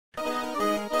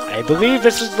I believe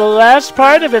this is the last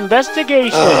part of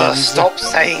investigation. Stop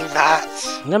saying that.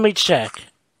 Let me check.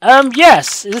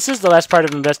 Yes, this is the last part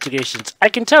of investigations. I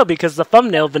can tell because the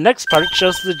thumbnail of the next part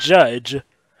shows the judge.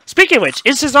 Speaking of which,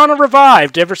 is his honor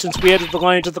revived ever since we added the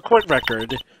line to the court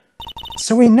record?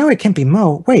 So we know it can't be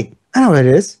Moe. Wait, I know what it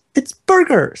is. It's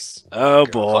burgers. Oh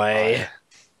boy.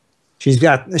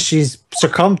 She's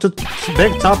succumbed to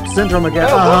big top syndrome again.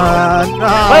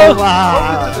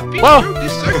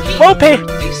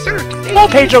 Well,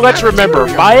 Pedro, let's remember,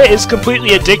 Maya is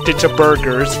completely addicted to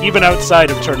burgers, even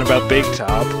outside of Turnabout Big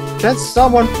Top. Can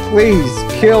someone please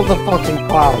kill the fucking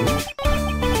clown?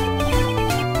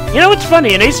 You know what's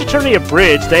funny? In Ace Attorney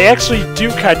Abridged, they actually do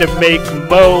kind of make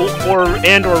Moe or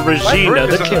Regina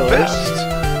the killers.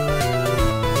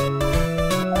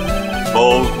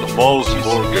 Moe's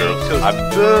burgers. I'm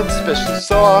good, special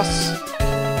sauce.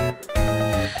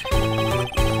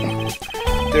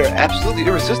 They're absolutely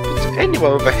irresistible to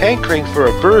anyone with a hankering for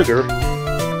a burger.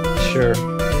 Sure.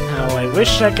 Oh, I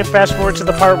wish I could fast forward to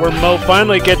the part where Moe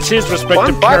finally gets his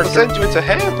respective character. Send you into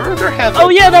hamburger heaven. Oh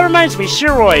yeah, that reminds me,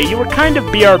 Shiroi, you were kind of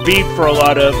BRB'd for a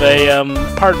lot of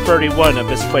part 31 of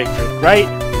this playthrough, right?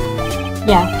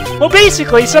 Yeah. Well,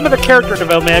 basically, some of the character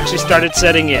development actually started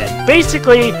setting in.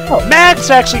 Basically, Max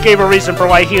actually gave a reason for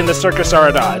why he and the circus are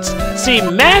at odds. See,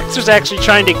 Max was actually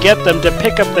trying to get them to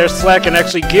pick up their slack and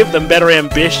actually give them better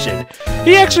ambition.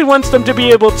 He actually wants them to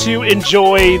be able to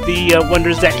enjoy the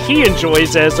wonders that he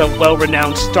enjoys as a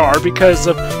well-renowned star because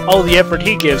of all the effort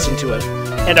he gives into it.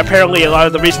 And apparently a lot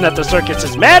of the reason that the circus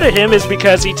is mad at him is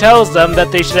because he tells them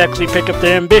that they should actually pick up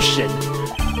their ambition.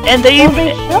 And they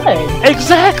should.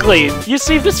 Exactly! You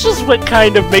see, this is what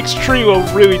kind of makes Trio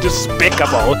really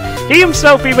despicable. He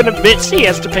himself even admits he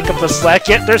has to pick up the slack,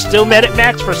 yet they're still mad at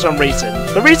Max for some reason.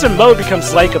 The reason Moe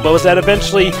becomes likable is that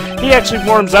eventually he actually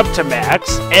warms up to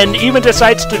Max, and even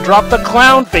decides to drop the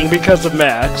clown thing because of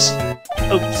Max.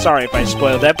 Oh, sorry if I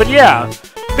spoiled that, but yeah.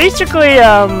 Basically,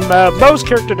 Moe's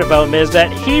character development is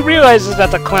that he realizes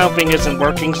that the clown thing isn't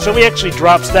working, so he actually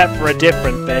drops that for a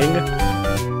different thing.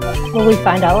 Will we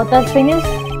find out what that thing is?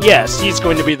 Yes, he's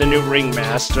going to be the new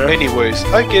ringmaster. Anyways,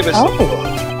 I give it some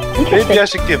thought. Maybe I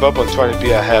should give up on trying to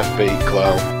be a half-baked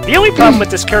clown. The only problem with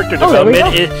this character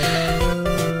development is...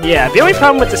 Yeah, the only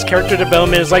problem with this character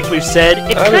development is, like we've said,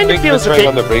 it kind of feels a bit...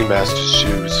 on the ringmaster's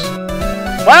shoes.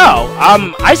 Wow,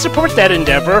 I support that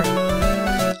endeavor.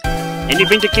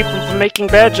 Anything to keep him from making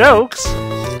bad jokes.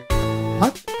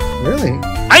 What? Really?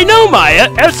 I know, Maya!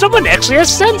 As someone actually has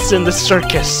sense in the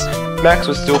circus! Max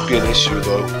would still be an issue,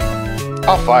 though.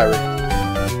 I'll fire him.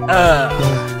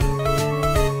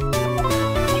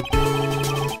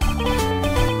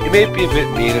 He may be a bit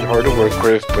mean and hard to work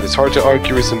with, but it's hard to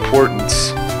argue his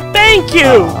importance. Thank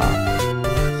you!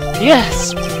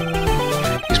 Yes!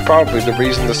 He's probably the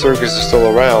reason the circus is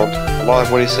still around. A lot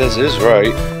of what he says is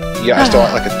right. Yeah, I still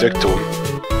act like a dick to him.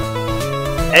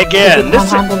 Again,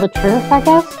 this handle the truth, I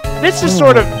guess? This is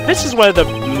sort of... This is one of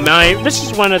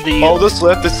the... All that's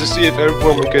left is to see if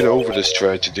everyone will get over this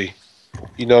tragedy.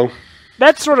 You know?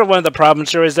 That's sort of one of the problems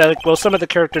here, is that, well, some of the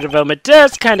character development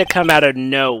does kind of come out of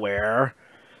nowhere.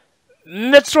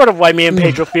 That's sort of why me and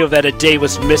Pedro feel that a day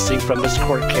was missing from this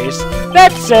court case.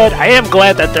 That said, I am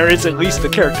glad that there is at least the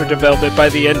character development by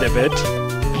the end of it.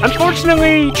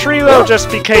 Unfortunately, Trio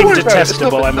just became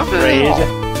detestable, I'm afraid.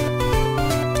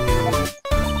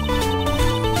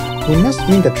 You must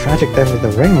mean the tragic death of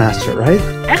the ringmaster, right?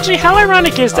 Actually, how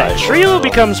ironic is that? Trio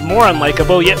becomes more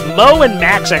unlikable, yet Moe and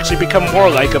Max actually become more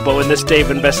likable in this day of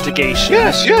investigation.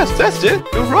 Yes, that's it.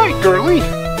 You're right, girly.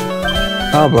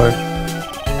 Oh boy.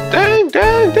 Dang,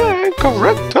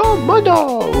 correcto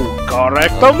mundo.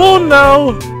 Correcto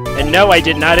mundo! And no, I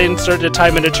did not insert a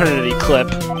time and eternity clip.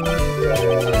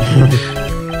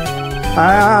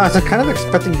 I was kind of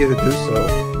expecting you to do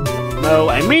so. No,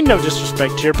 I mean no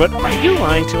disrespect here, but are you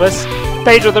lying to us?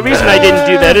 Pedro, the reason I didn't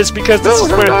do that is because this is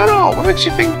where... not at all. What makes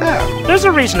you think that? There's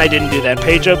a reason I didn't do that,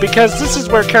 Pedro, because this is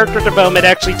where character development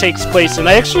actually takes place, and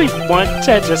I actually want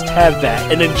to just have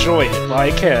that and enjoy it while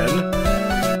I can.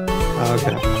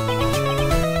 Okay.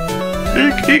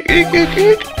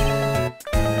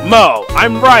 Moe,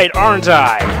 I'm right, aren't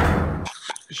I?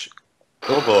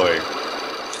 Oh boy.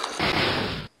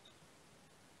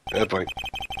 Good point.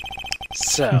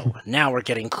 So, now we're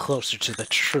getting closer to the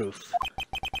truth.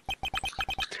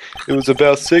 It was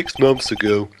about 6 months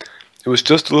ago. It was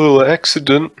just a little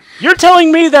accident. You're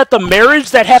telling me that the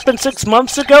marriage that happened 6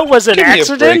 months ago was an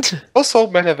accident? Also,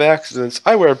 men have accidents.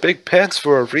 I wear big pants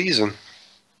for a reason.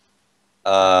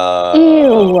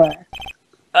 Ew.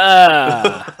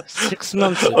 6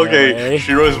 months ago. Okay,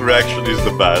 Shiro's reaction is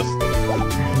the best.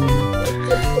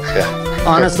 Yeah.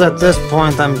 Honestly, at this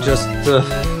point, I'm just.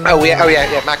 Oh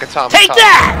yeah, Magatama. Take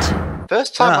that!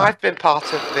 First time Ah. I've been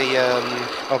part of the a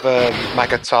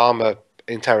Magatama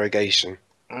interrogation.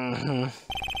 Mm-hmm.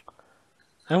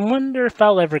 I wonder if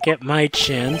I'll ever get my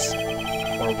chance.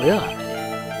 Or will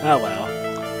I? Oh well.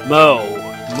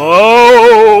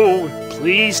 Mo!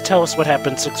 Please tell us what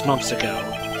happened 6 months ago.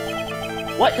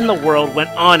 What in the world went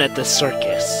on at the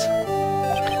circus?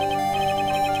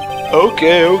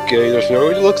 Okay. There's no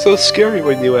way to look so scary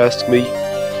when you ask me.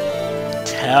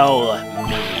 Tell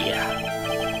me.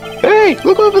 Hey,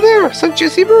 look over there! Some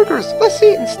juicy burgers! Let's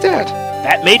eat instead!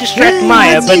 That may distract Hey,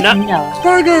 Maya, let's but eat not... No.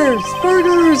 Burgers!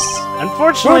 Burgers!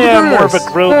 Unfortunately, I'm more of a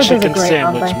grilled Burgers are chicken great,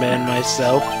 aren't sandwich they? man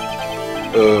myself.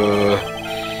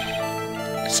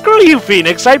 Screw you,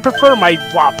 Phoenix. I prefer my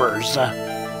Whoppers.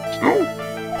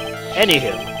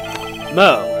 Anywho,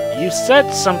 Mo, you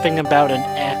said something about an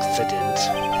accident.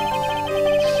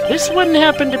 This wouldn't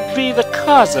happen to be the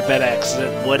cause of that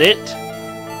accident, would it?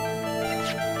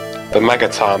 The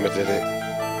Magatama did it.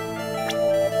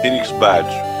 Phoenix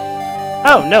badge.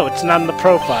 Oh, no, it's not in the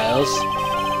profiles.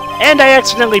 And I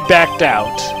accidentally backed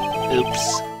out.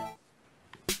 Oops.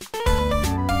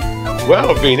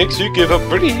 Wow, Phoenix, you give up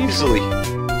pretty easily.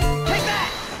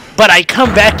 But I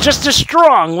come back just as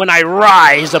strong when I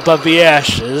rise above the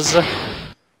ashes.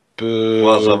 Boo.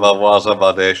 Was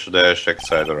about dash,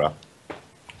 etc.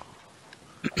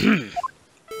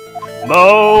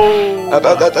 Mo! This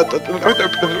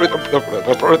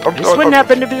wouldn't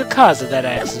happen to be the cause of that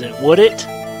accident, would it?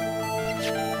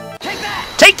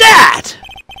 Take that!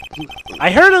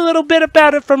 I heard a little bit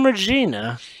about it from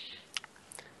Regina.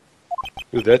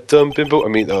 That dumb bimbo?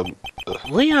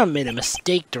 Leon made a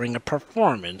mistake during a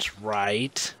performance,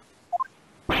 right?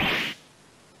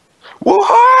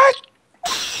 What?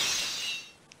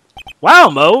 Wow,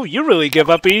 Mo, you really give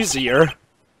up easier.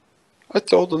 I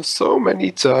told him so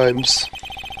many times.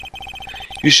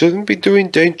 You shouldn't be doing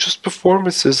dangerous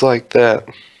performances like that.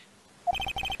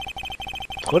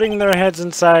 Putting their heads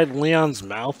inside Leon's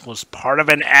mouth was part of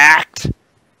an act?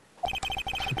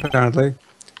 Apparently.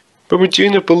 But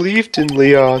Regina believed in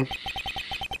Leon.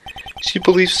 She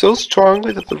believed so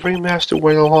strongly that the ringmaster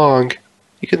went along.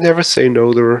 You could never say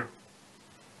no to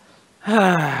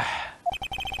her.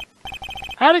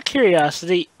 Out of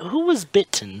curiosity, who was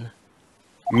bitten?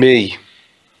 Me.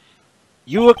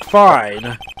 You look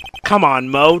fine. Come on,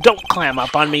 Mo, don't clam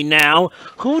up on me now.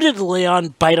 Who did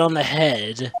Leon bite on the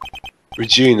head?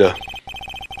 Regina.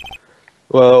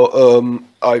 Well,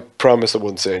 I promise I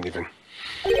wouldn't say anything.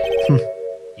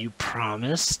 You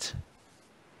promised?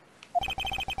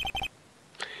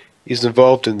 He's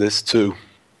involved in this too.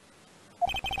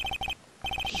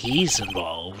 He's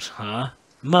involved, huh?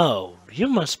 Mo, you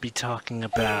must be talking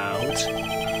about...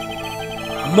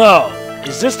 Mo,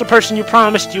 is this the person you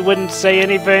promised you wouldn't say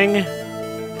anything?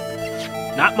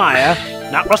 Not Maya,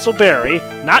 not Russell Berry,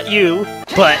 not you,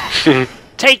 but...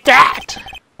 Take that!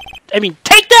 I mean,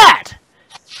 take that!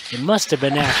 It must have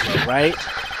been Acro, right?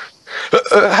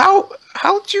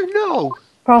 How'd you know?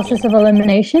 Process of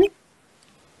elimination?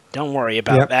 Don't worry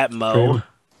about that, Mo. True.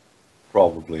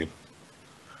 Probably.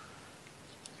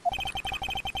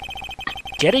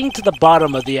 Getting to the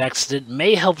bottom of the accident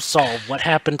may help solve what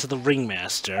happened to the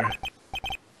ringmaster.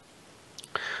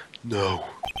 No.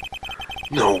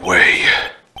 No way.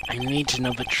 I need to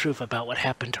know the truth about what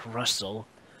happened to Russell.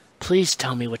 Please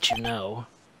tell me what you know.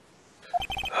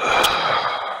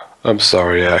 I'm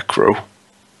sorry, Acro.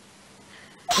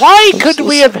 Why couldn't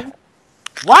we have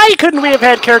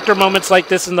had character moments like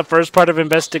this in the first part of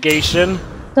Investigation?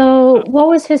 So, what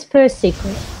was his first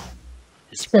secret?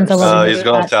 Since I wasn't He's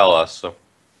gonna tell us. So.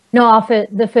 No, after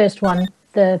the first one.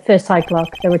 The first cyclock.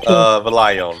 There were two. The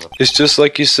lion. It's just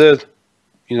like you said.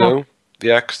 You know,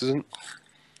 the accident.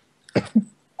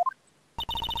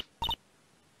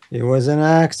 It was an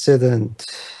accident.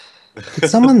 Did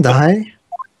someone die?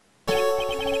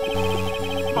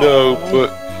 No,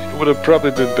 but it would have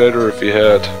probably been better if he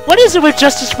had. What is it with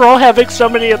Justice for All having so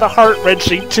many of the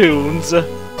heart-wrenching tunes?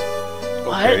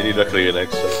 Okay, we need a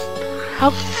Kleenex.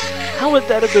 How would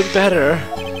that have been better?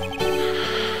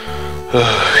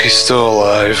 He's still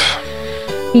alive.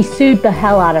 He sued the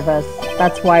hell out of us.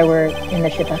 That's why we're in the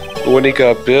shipper. But when he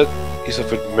got bit, he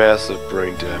suffered massive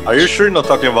brain damage. Are you sure you're not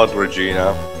talking about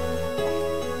Regina?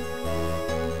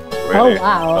 Oh, Really?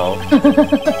 wow. No.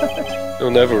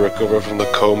 He'll never recover from the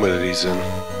coma that he's in.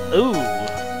 Ooh.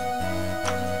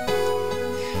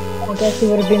 I guess he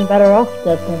would have been better off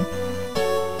dead then.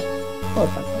 Oh,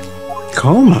 fuck.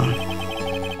 Coma?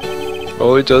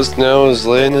 All he does now is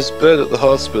lay in his bed at the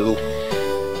hospital.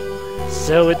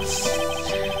 So it's...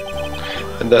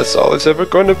 And that's all he's ever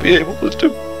going to be able to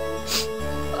do.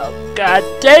 Oh, God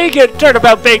dang it,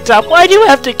 Turnabout Big Top! Why do you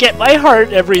have to get my heart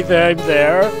every time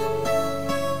there?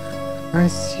 I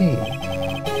see.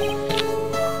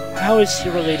 How is he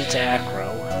related to Acro?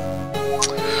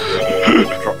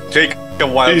 Take a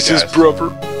wild He's guess. his brother.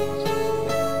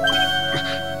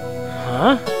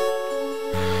 Huh?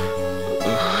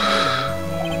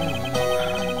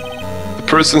 The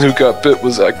person who got bit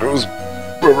was Acro's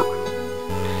brother.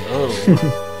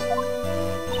 Oh.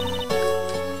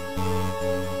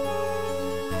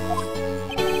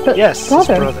 But Yes, his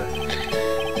brother.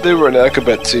 They were an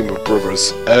acrobat team of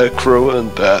brothers, Acro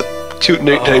and Bat. Cute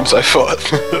nicknames, I thought.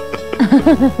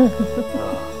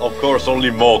 Of course, only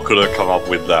Moe could have come up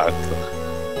with that.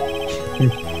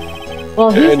 Well,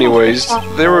 he's not Anyways, the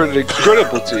top they were an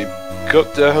incredible team.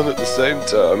 Cut down at the same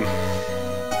time.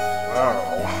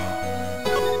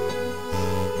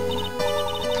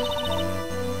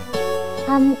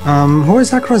 Who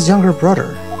is Acro's younger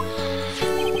brother?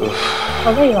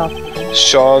 Oh, there you are.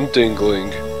 Sean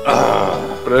Dingling.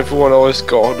 But everyone always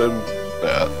called him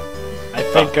Bat. I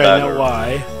think I know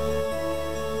why.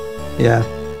 Yeah.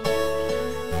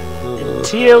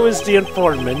 Tio is the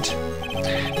informant.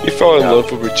 He fell in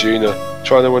love with Regina,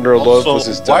 trying to win her love was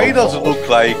his downfall. Why does it look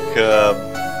like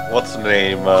what's the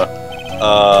name?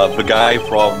 The guy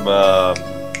from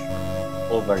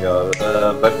oh my god,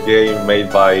 that game made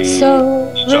by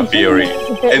So, Shapiri. Regina is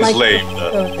a bit like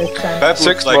Enslaved. That 6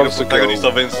 looks like months the ago. protagonist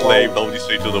of Enslaved,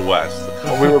 obviously to the west.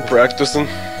 When we were practicing.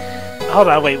 Hold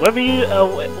on, wait. What were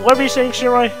you saying,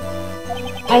 Shiroi?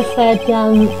 I said,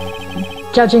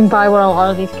 judging by what a lot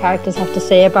of these characters have to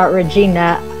say about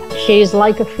Regina, she's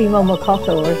like a female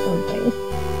Makoto or something.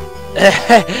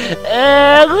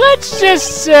 Let's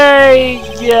just say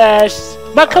yes.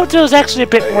 Makoto is actually a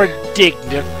bit more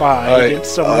dignified in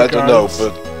some I regards. don't know,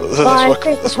 but Well, I that's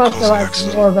think what Makoto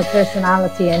has more of a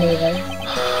personality anyway.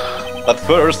 But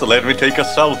first, let me take a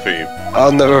selfie.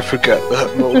 I'll never forget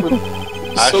that moment.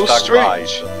 So Hashtag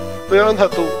strange. right. Leon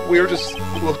had the weirdest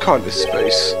look on his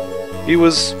face. He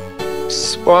was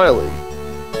smiling.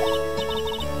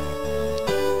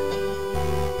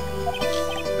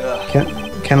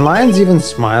 Can lions even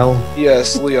smile?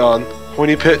 Yes, Leon. When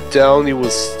he bit down, he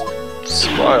was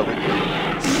smiling.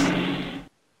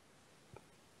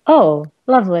 Oh,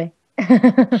 lovely.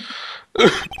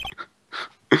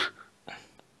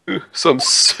 Some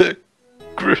sick.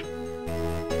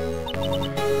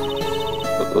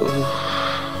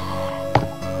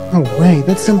 No way,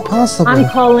 that's impossible. I'm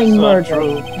calling murder.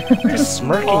 A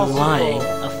smirking lying,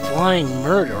 a flying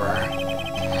murderer.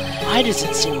 Why does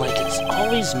it seem like it's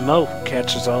always Moe who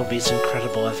catches all these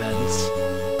incredible events?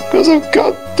 Because I've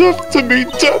got death to me,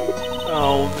 damn it.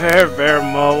 Oh, there,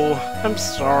 Moe. I'm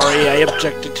sorry, I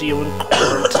objected to you in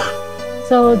court.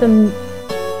 So the...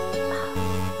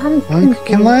 I'm Can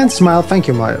confused. lions smile? Thank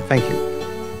you, Maya. Thank you.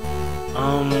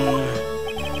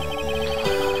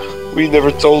 We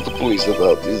never told the police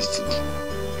about this.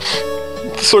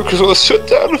 The circus was shut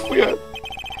down if we had.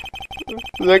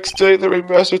 The next day, the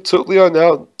ringmaster took Leon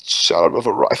out and shot him with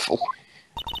a rifle.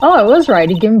 Oh, I was right.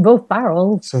 He gave him both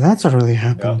barrels. So that's what really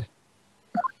happened.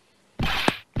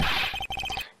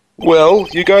 Well,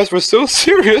 you guys were so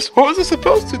serious. What was I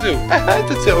supposed to do? I had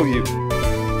to tell you.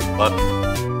 But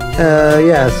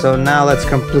Yeah, so now that's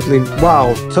completely...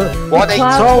 Wow. What a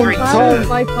Cloud tone!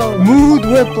 bipolar. Mood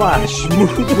whiplash. Mood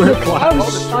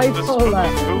whiplash. Bipolar.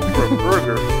 Food for a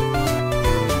burger.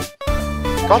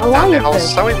 God I damn it, like I was it.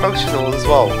 so emotional as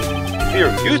well. Here,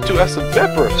 you two have some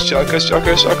pepper. Shaka,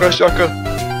 shaka, shaka, shaka.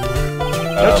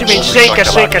 Don't you mean shaka,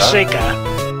 shaka, shaka?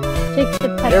 Shake the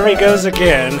pepper. There he goes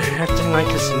again, acting like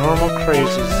his normal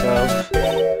crazy self.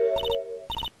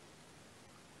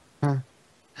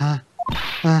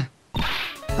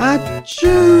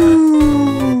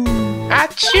 Achoo!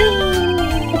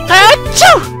 Achoo!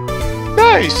 Achoo!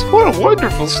 Nice! What a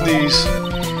wonderful sneeze.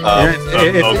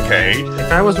 okay.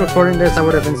 If I was recording this, I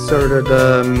would have inserted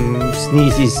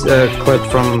Sneezy's clip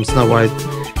from Snow White.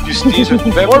 You sneeze with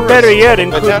pepper. Or better yet,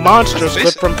 include Banana- Monsters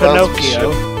face clip it, from well,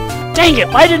 Pinocchio. Dang it,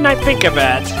 why didn't I think of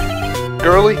that?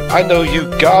 Girlie, I know you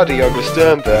gotta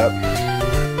understand that.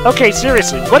 Okay,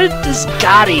 seriously, what is this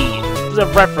Gotti a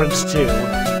reference to?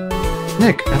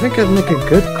 Nick, I think I'd make a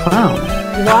good clown.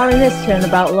 You are in this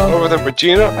turnabout, love. Over than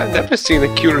Regina, I've never seen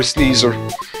a cuter sneezer.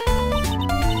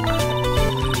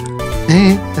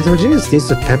 Hey, does Regina sneeze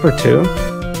with pepper too?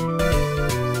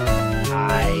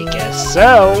 I guess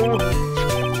so.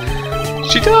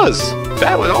 She does.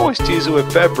 That would always tease her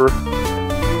with pepper.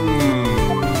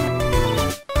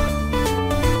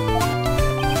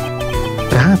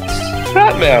 That's...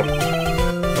 Batman.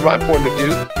 From my point of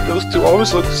view, those two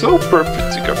always look so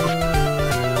perfect together.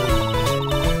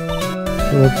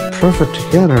 They're perfect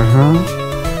together, huh?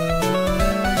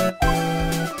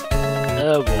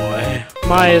 Oh boy.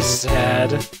 Maya's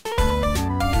sad.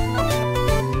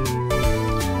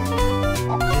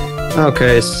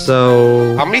 Okay,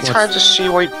 so... How many times has she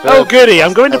white Oh goody,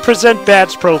 I'm going to present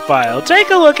Bat's profile. Take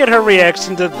a look at her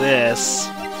reaction to this.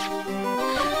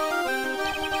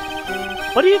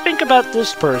 What do you think about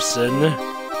this person?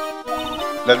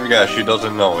 Let me guess, she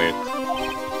doesn't know it.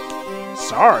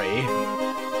 Sorry.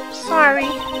 Sorry.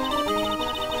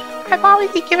 I've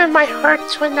already given my heart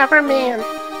to another man,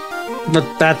 But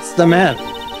that's the man.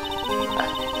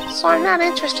 so I'm not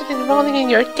interested in enrolling in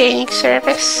your dating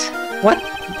service. What?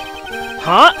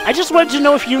 Huh? I just wanted to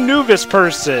know if you knew this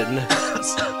person.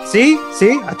 See?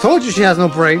 See? I told you she has no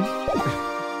brain.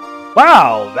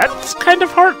 Wow, that's kind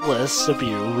of heartless of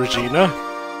you, Regina.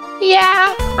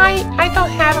 Yeah, I don't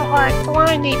have a heart, so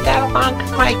I need that along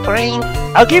with my brain.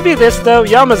 I'll give you this though,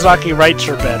 Yamazaki writes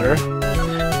her better.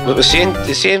 Well, is she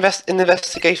in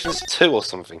investigations too or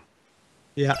something?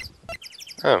 Yeah.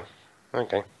 Oh,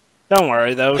 okay. Don't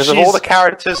worry though, Because of all the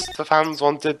characters the fans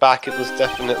wanted back, it was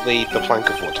definitely the plank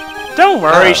of wood. Don't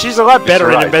worry, she's a lot better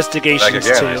in right. investigations Back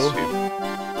again, too.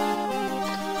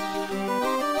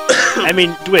 I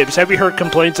mean, Dwibs, have you heard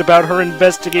complaints about her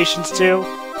investigations too?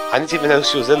 I didn't even know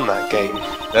she was in that game.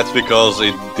 That's because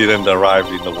it didn't arrive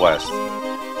in the West.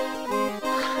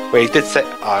 Wait, he did say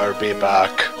I'll be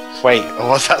back. Wait, or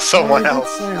was that someone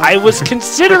else? I was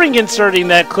considering inserting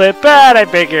that clip, but I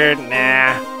figured,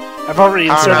 nah. I've already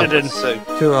inserted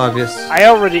it. Too obvious. I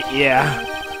already, yeah.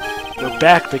 We're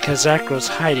back because Acro's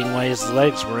hiding why his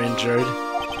legs were injured.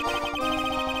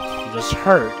 He was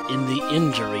hurt in the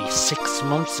injury 6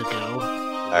 months ago.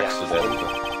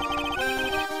 Accident.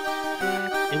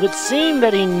 It would seem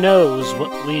that he knows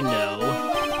what we know.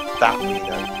 That we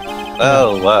know.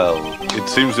 Oh, well. It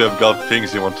seems you have got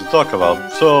things you want to talk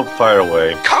about, so fire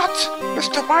away. Cut!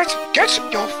 Mr. Wright, get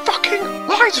your fucking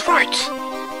lines right!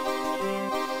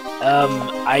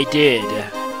 I did.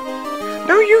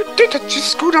 No, you didn't. You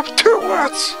screwed up 2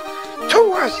 words.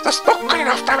 2 words. That's not good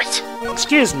enough, damn it.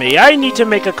 Excuse me, I need to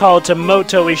make a call to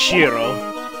Moto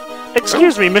Ishiro.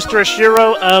 Excuse me, Mr.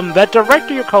 Ishiro, that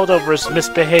director you called over is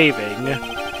misbehaving.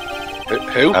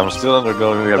 Who? I'm still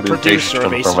undergoing rehabilitation producer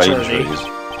of Ace from my Attorney. injuries.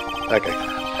 Okay.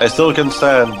 I still can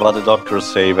stand, but the doctors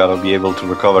say that I'll be able to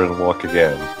recover and walk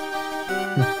again.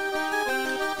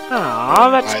 Aw,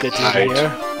 that's good to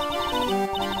hear.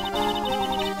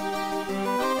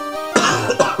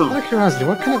 Out of curiosity,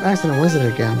 what kind of accident was it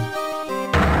again?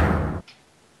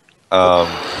 Oh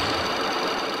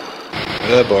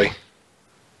boy.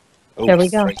 Oh, There we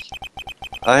go.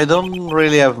 I don't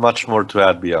really have much more to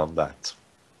add beyond that.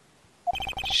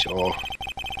 Sure.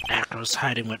 Acro's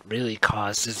hiding what really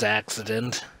caused his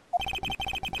accident.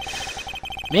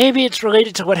 Maybe it's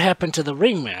related to what happened to the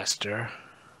ringmaster.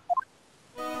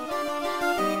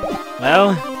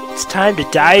 Well, it's time to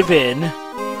dive in.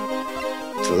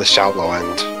 To the shallow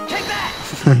end.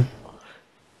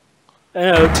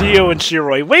 Oh, Tio and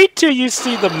Shiroi. Wait till you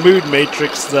see the mood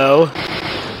matrix, though.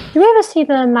 Do we ever see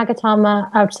the Magatama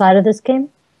outside of this game?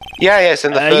 Yeah, it's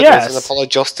in the third yes. in Apollo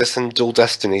Justice and Dual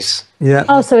Destinies. Yeah.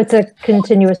 Oh, so it's a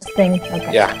continuous thing.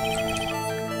 Okay. Yeah.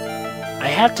 I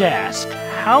have to ask,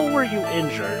 how were you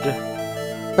injured?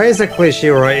 Basically,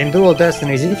 Shiro, in Dual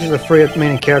Destinies, each of the 3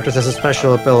 main characters has a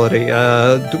special ability.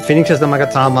 Phoenix has the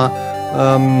Magatama.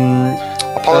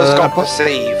 Apollo's got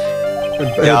Perceive.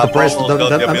 Yeah, the bracelet. Apollo's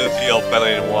got the ability of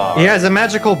Pelé He has a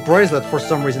magical bracelet for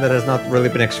some reason that has not really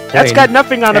been explained. That's got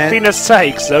nothing on And- Athena's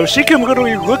psyche, so she can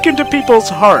literally look into people's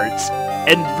hearts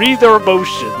and read their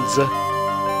emotions.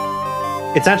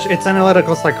 It's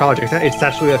analytical psychology. It's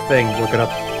actually a thing. Look it up.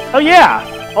 Oh yeah!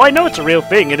 Oh, I know it's a real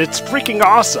thing, and it's freaking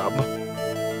awesome!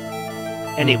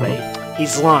 Anyway,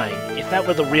 he's lying. If that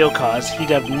were the real cause, he'd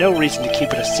have no reason to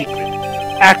keep it a secret.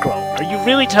 Acro, are you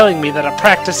really telling me that a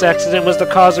practice accident was the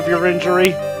cause of your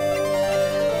injury?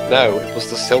 No, it was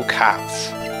the Silk Hats.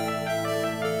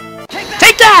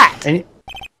 Take that! And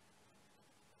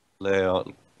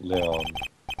Leon.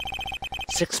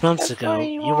 6 months ago,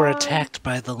 you were attacked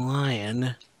by the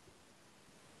lion.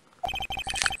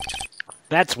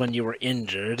 That's when you were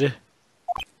injured.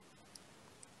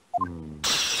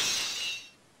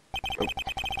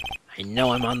 I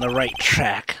know I'm on the right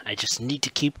track. I just need to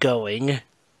keep going.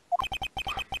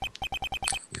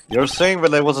 You're saying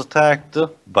that I was attacked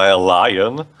by a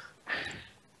lion?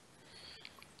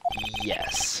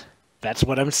 Yes, that's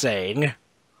what I'm saying.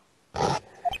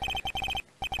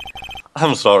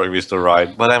 I'm sorry, Mr.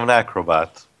 Wright, but I'm an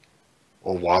acrobat.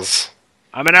 Or was.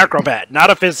 I'm an acrobat, not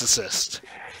a physicist.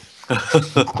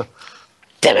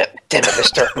 Damn it,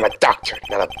 mister. I'm a doctor,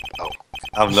 not a... Oh.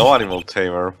 I'm no animal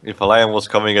tamer. If a lion was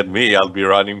coming at me, I'd be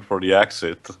running for the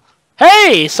exit.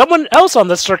 Hey, someone else on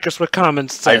the circus with common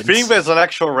sense. I think there's an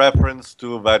actual reference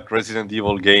to that Resident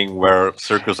Evil game where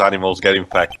circus animals get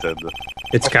infected.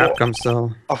 It's Capcom,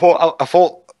 so... I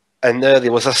thought an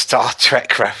earlier was a Star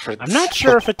Trek reference. I'm not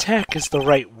sure if attack is the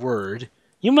right word.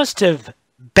 You must have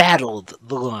battled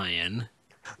the lion.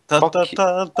 Fuck you,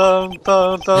 lion.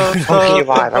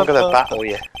 I'm gonna battle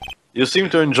you. You seem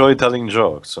to enjoy telling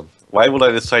jokes. Why would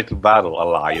I decide to battle a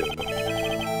lion?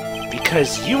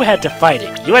 Because you had to fight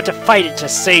it. You had to fight it to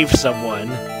save someone.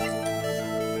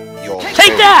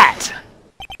 Take that!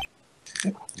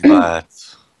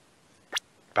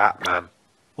 Batman.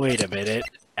 Wait a minute.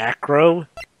 Acro,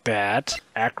 bat,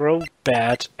 acro,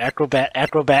 bat, acrobat,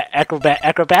 acrobat, acrobat,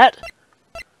 acrobat?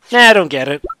 Nah, I don't get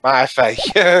it. My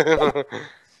face.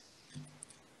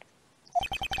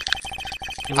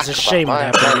 It was a shame what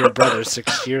happened to your brother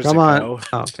 6 years Come ago. on.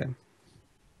 Oh, okay.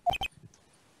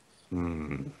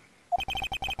 You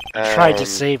tried to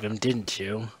save him, didn't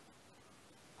you?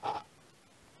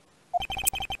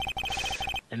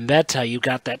 And that's how you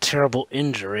got that terrible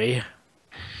injury.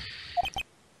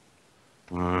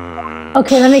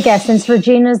 Okay, let me guess. Since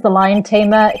Regina's the lion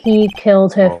tamer, he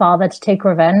killed her father to take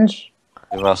revenge.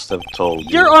 He must have told you.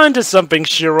 You're onto something,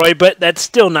 Shiroi, but that's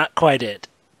still not quite it.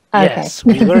 Okay. Yes,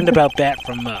 we learned about Bat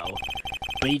from Moe.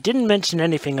 But he didn't mention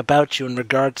anything about you in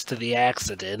regards to the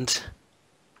accident.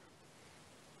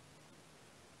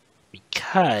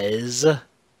 Because...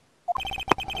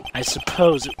 I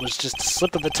suppose it was just a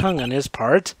slip of the tongue on his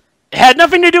part. It had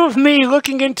nothing to do with me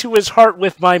looking into his heart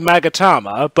with my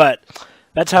Magatama, but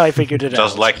that's how I figured it out.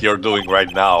 Just like you're doing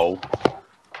right now.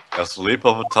 A slip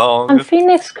of a tongue. And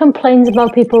Phoenix complains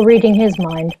about people reading his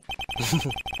mind.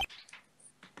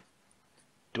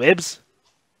 Dwibs?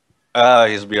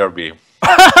 He's BRB.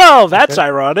 Oh, that's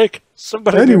ironic.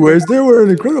 Somebody Anyways, they were an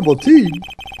incredible team.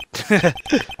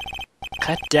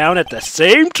 cut down at the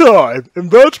same time,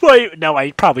 and that's why... No,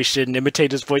 I probably shouldn't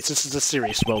imitate his voice. This is a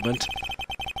serious moment.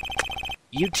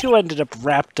 You two ended up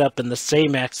wrapped up in the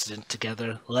same accident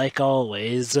together, like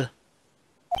always.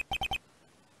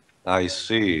 I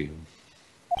see.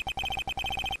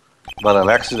 But an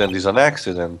accident is an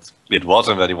accident. It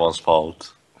wasn't anyone's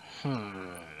fault.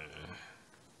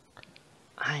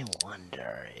 I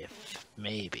wonder if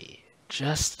maybe,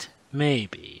 just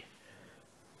maybe...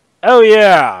 Oh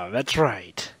yeah, that's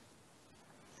right.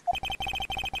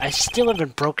 I still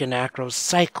haven't broken Acro's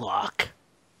psych lock.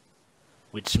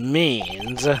 Which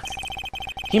means...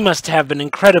 he must have an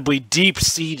incredibly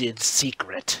deep-seated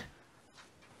secret.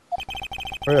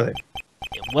 Really?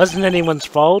 It wasn't anyone's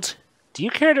fault. Do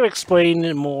you care to explain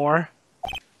it more?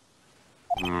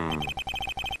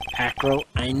 Acro,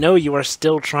 I know you are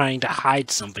still trying to hide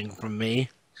something from me.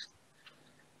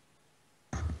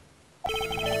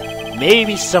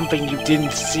 Maybe something you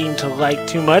didn't seem to like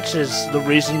too much is the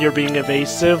reason you're being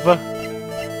evasive.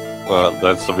 Well,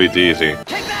 that's a bit easy.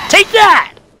 Take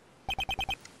that!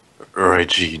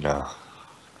 Regina.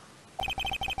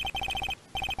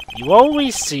 You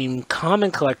always seem calm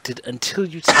and collected until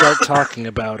you start talking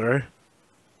about her.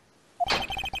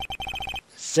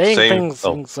 Saying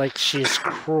things like she is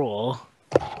cruel.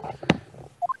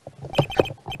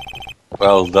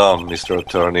 Well done, Mr.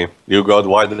 Attorney. You got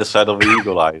wider set of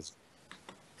eagle eyes.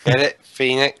 Get it?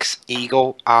 Phoenix,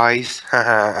 eagle, eyes.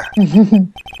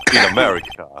 In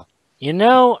America. You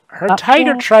know, her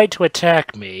tiger tried to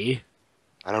attack me.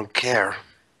 I don't care.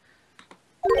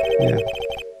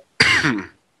 Yeah.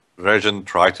 Regent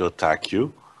tried to attack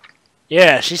you.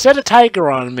 Yeah, she set a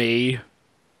tiger on me.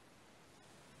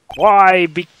 Why?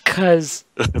 Because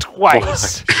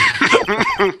twice.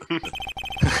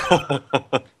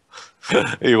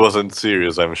 He wasn't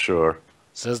serious, I'm sure.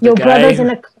 Says the Your guy. brother's in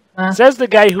a coma. Says the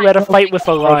guy who had a fight with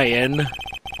a lion.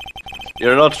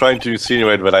 You're not trying to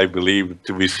insinuate that I believe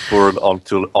to be spurred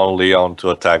only on to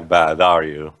attack bad, are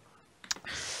you?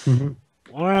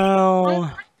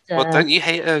 Well, Well, don't you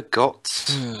hate her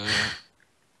guts?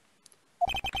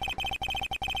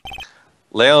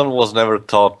 Leon was never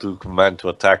taught to command to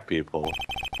attack people.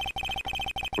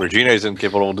 Regina isn't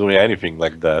capable of doing anything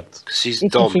like that. She's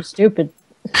Because dumb. she's stupid.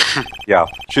 Yeah,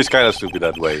 she's kind of stupid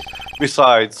that way.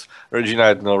 Besides, Regina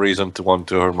had no reason to want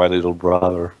to hurt my little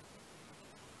brother.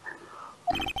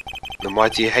 Then why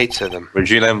do you hate her then?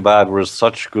 Regina and Bad were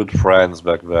such good friends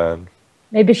back then.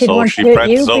 Maybe she'd So want she to hurt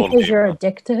friend you zoned because you. you're a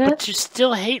dick to her. but you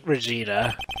still hate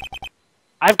Regina.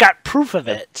 I've got proof of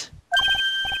it.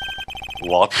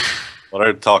 What? What are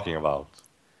you talking about?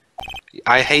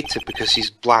 I hate her because she's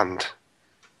bland.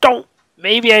 Don't.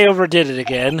 Maybe I overdid it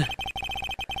again.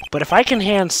 But if I can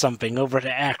hand something over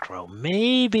to Acro,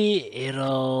 maybe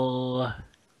it'll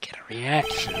get a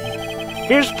reaction.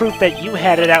 Here's proof that you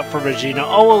had it out for Regina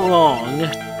all along.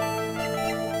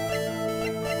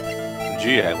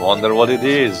 Gee, I wonder what it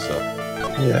is.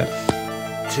 Yeah.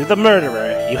 To the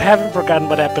murderer, you haven't forgotten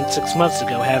what happened 6 months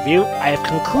ago, have you? I have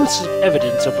conclusive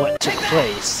evidence of what took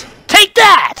place. Take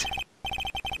that!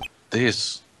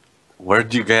 This?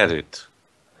 Where'd you get it?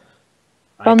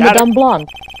 From the dumb blonde.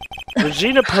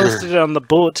 Regina posted it on the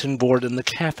bulletin board in the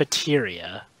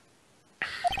cafeteria.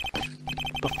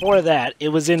 Before that, it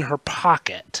was in her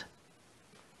pocket.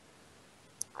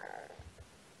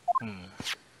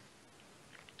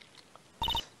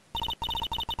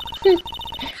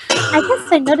 I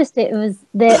guess I noticed it was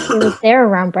there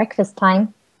around breakfast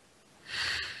time.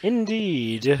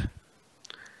 Indeed.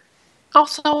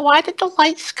 Also, why did the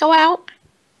lights go out?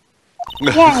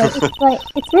 Yeah,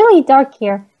 it's really dark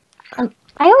here.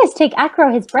 I always take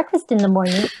Acro his breakfast in the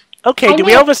morning. Okay, do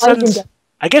we all of a sudden...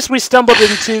 I guess we stumbled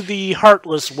into the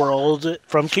Heartless world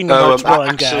from Kingdom Hearts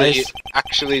 1, guys.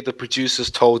 Actually, the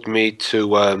producers told me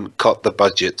to cut the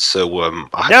budget, so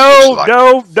I No,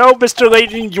 Mr.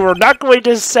 Layton, you are not going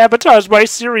to sabotage my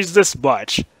series this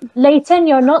much. Layton,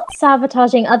 you're not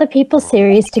sabotaging other people's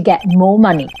series to get more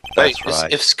money. That's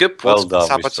right. If Skip Well wants done,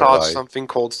 to Mr. sabotage Wright. something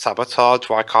called sabotage,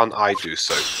 why can't I do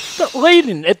so? But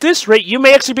Layton, at this rate, you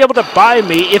may actually be able to buy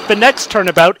me if the next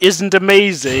turnabout isn't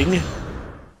amazing.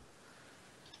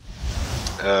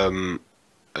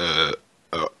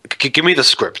 Give me the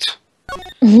script.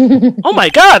 Oh my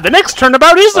god, the next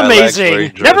turnabout is My legs were amazing!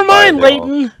 injured Never by mind, now.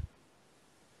 Layton!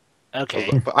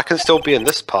 Okay, But I can still be in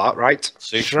this part, right?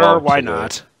 6 sure, months why ago,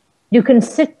 not? You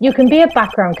can be a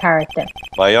background character.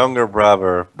 My younger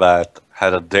brother, Bat,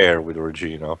 had a dare with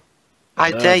Regina.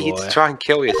 I Oh, dare you boy. to try and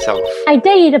kill yourself. I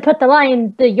dare you to put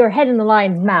your head in the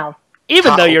lion's mouth.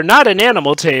 Even though How? you're not an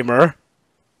animal tamer.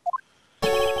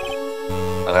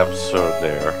 An absurd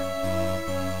dare.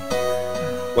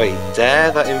 Wait,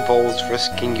 dare that involves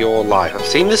risking your life. I've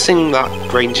seen this in that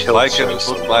Grange If Hill I show. can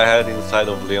put my head inside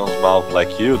of Leon's mouth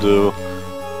like you do,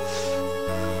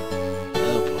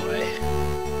 Oh boy.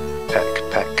 Peck.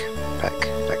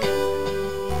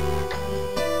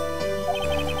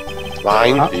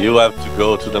 Mine. you have to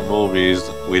go to the movies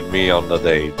with me on the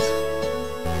date.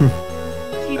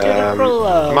 He did it for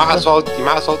love. You might as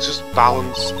well just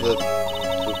balance the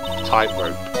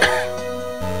tightrope.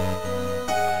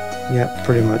 Yeah,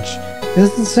 pretty much.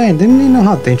 It's insane. Didn't you know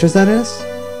how dangerous that is?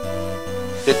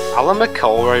 Did Alan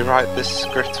McElroy write this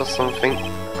script or something?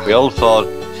 We all thought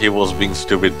he was being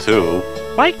stupid too,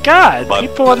 My god, but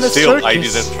people on the still circus... I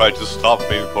didn't try to stop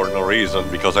him for no reason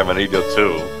because I'm an idiot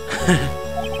too.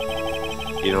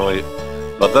 You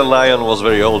know, but the lion was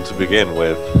very old to begin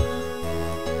with.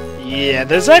 Yeah,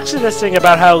 there's actually this thing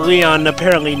about how Leon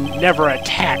apparently never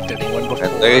attacked anyone before.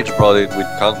 And Age brought it with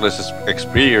countless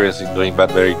experience in doing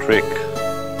that very trick.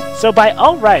 So by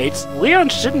all rights, Leon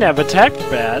shouldn't have attacked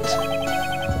Bat.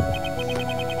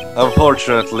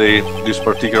 Unfortunately, this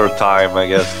particular time, I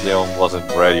guess Leon wasn't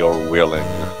ready or willing.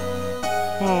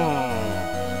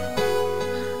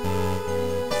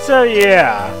 So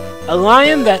yeah, a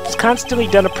lion that's constantly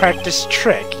done a practice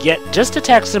trick, yet just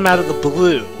attacks him out of the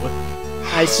blue.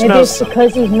 I Maybe smell it's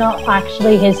because he's not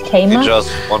actually his tamer. He just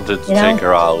wanted to You know? take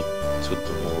her out to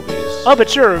the movies. Oh, but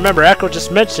sure, remember, Acro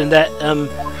just mentioned that,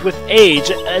 with Age,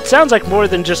 it sounds like more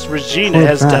than just Regina Oh,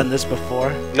 has Bat. done this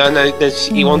before. No,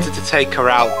 he wanted to take her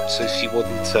out so she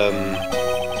wouldn't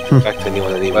infect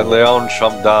anyone When anymore. Leon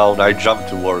jumped down, I jumped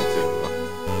towards him.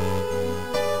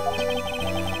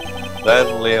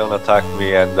 Then Leon attacked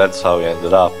me, and that's how he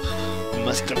ended up.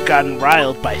 Must have gotten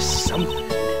riled by something.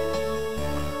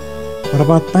 What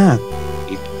about that?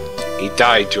 He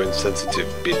died, you insensitive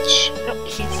bitch. No,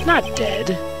 he's not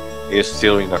dead. He's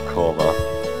still in a coma.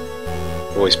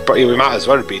 Well, we might as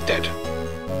well be dead.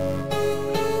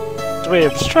 Wait,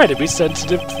 I'm just trying to be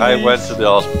sensitive, please. I went to the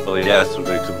hospital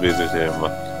yesterday to visit him.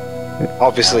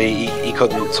 Obviously, he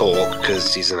couldn't talk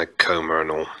because he's in a coma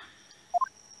and all.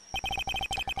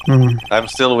 I'm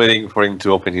still waiting for him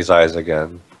to open his eyes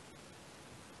again.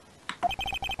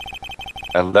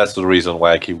 And that's the reason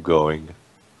why I keep going.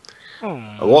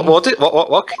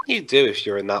 What can you do if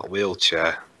you're in that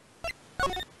wheelchair?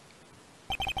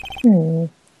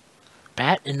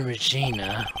 Bat and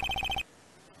Regina.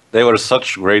 They were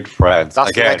such great friends.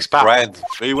 That's the Again, next battle. friends.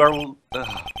 They were.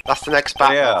 That's the next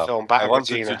Batman Yeah, film, I Batman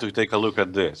wanted Regina. you to take a look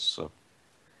at this.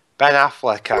 Ben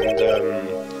Affleck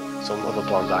and some other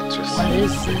blonde actress. What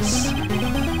is this?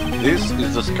 This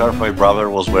is the scarf my brother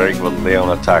was wearing when Leon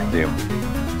attacked him.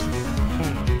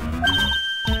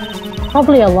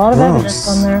 Probably a lot of evidence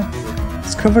Gross. on there.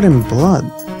 It's covered in blood.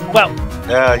 Well,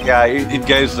 yeah, it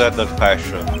gives that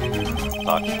fashion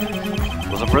touch.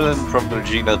 It was a present from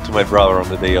Regina to my brother on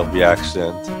the day of the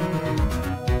accident.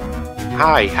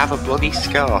 Hi, have a bloody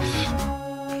scarf.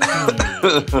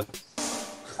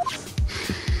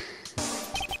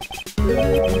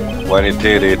 When he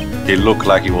did it, he looked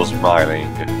like he was smiling.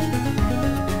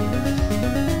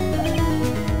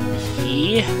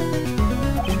 he...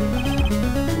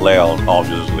 Leon,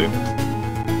 obviously.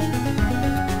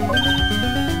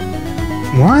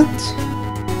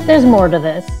 What? There's more to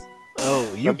this. Oh,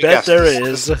 you Let me bet guess, there the-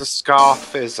 is. The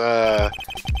scarf is the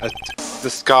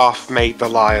scarf made the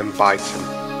lion bite him.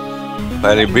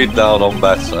 And he beat down on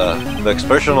Betsa. The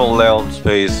expression on Leon's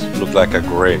face looked like a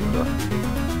grin.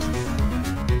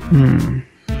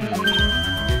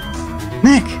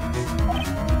 Nick!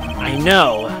 I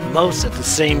know. Moe said the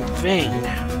same thing.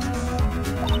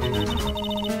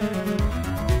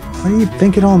 What do you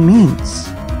think it all means?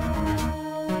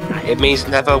 It means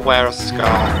never wear a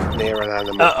scarf near an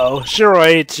animal. Uh-oh.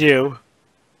 Shiroi, it's you.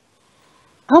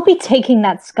 I'll be taking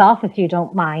that scarf if you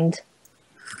don't mind.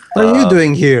 What are you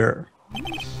doing here?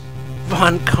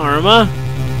 Von Karma?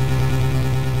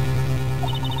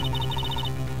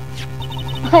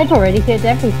 I've already hit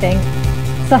everything.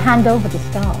 So hand over the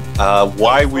scarf.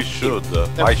 Why we should?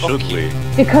 Why should we?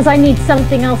 Because I need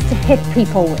something else to hit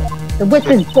people with. The whip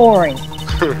is boring.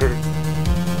 But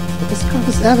the scarf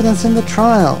is evidence in the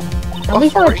trial. At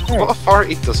least I was What hurt.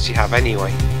 authority does she have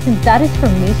anyway? That is for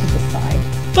me to decide.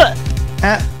 But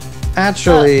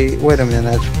Actually, wait a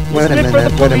minute. isn't it for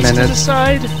the police to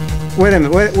decide? Wait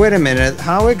a minute.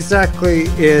 How exactly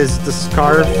is the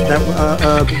scarf that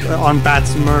on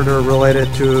Bat's murder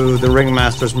related to the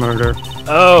ringmaster's murder?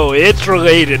 Oh, it's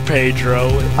related, Pedro.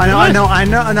 I know in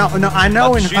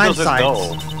But she doesn't hindsight.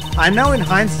 know. I know in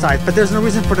hindsight, but there's no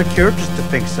reason for the characters to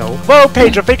think so. Well,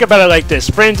 Pedro, think about it like this.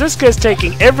 Franziska is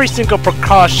taking every single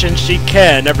precaution she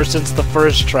can ever since the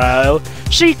first trial.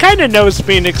 She kind of knows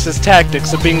Phoenix's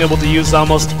tactics of being able to use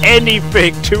almost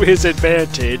anything to his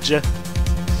advantage.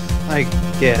 I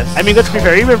guess. I mean, let's be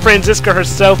fair, even Franziska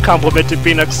herself complimented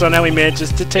Phoenix on how he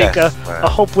manages to take Yes, a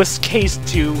hopeless case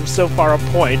to so far a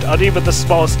point, on even the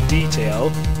smallest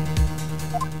detail.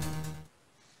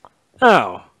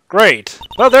 Oh, great.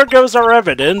 Well, there goes our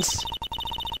evidence.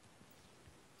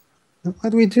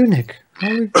 What do we do, Nick? How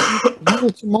do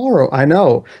we tomorrow? I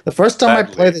know. The first time I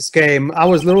Badly. played this game, I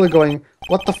was literally going,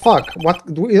 "What the fuck? What?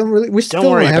 We still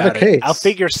Don't worry don't have about a case." it. I'll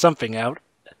figure something out.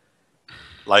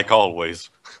 Like always.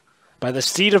 By the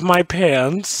seat of my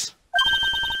pants.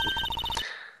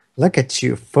 Look at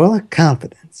you, full of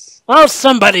confidence. Well,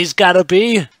 somebody's gotta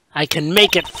be. I can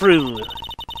make it through.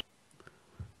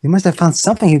 You must have found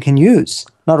something you can use.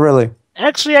 Not really.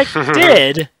 Actually, I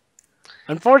did.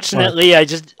 Unfortunately, I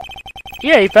just...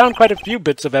 Yeah, he found quite a few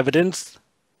bits of evidence.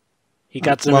 He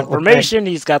got some Well, okay. information,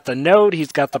 he's got the note,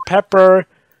 he's got the pepper.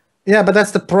 Yeah, but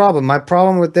that's the problem. My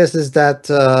problem with this is that.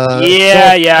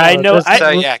 I know. So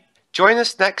yeah, join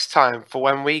us next time for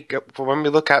when we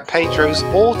look at Pedro's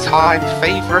all-time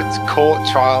favorite court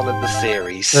trial in the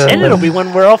series. And it'll be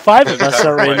one where all five of us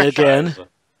are in again.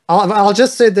 I'll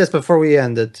just say this before we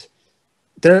end it.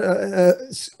 There,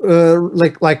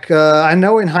 I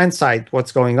know in hindsight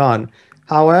what's going on.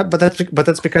 However, but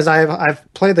that's because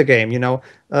I've played the game. You know,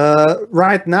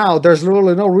 right now there's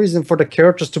literally no reason for the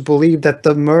characters to believe that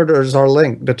the murders are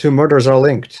linked. The two murders are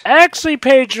linked. Actually,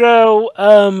 Pedro,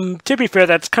 to be fair,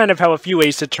 that's kind of how a few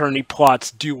Ace Attorney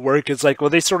plots do work. It's like, well,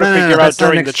 they sort of figure out that's not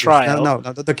during an the excuse. trial. No,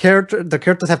 the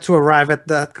characters have to arrive at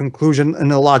that conclusion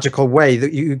in a logical way.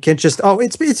 You can't just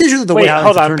it's usually the way. Wait, how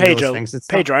hold Ace on, Attorney does Pedro. things.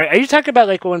 It's not- Pedro, are you talking about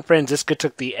like when Franziska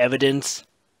took the evidence?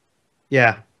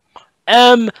 Yeah.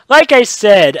 Like I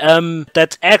said,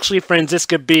 that's actually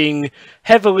Franziska being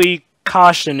heavily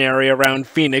cautionary around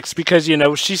Phoenix because, you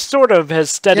know, she sort of has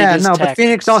studied his but tactics.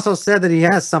 Phoenix also said that he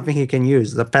has something he can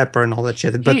use, the pepper and all that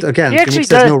shit. But again, he actually Phoenix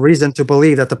does- has no reason to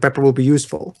believe that the pepper will be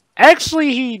useful.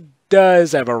 Actually, he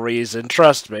does have a reason,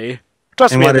 trust me.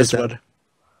 Trust And me what on is this that? one.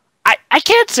 I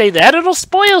can't say that, it'll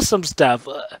spoil some stuff.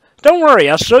 Don't worry,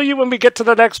 I'll show you when we get to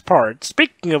the next part.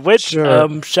 Speaking of which,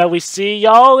 Sure. shall we see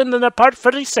y'all in the part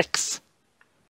 36?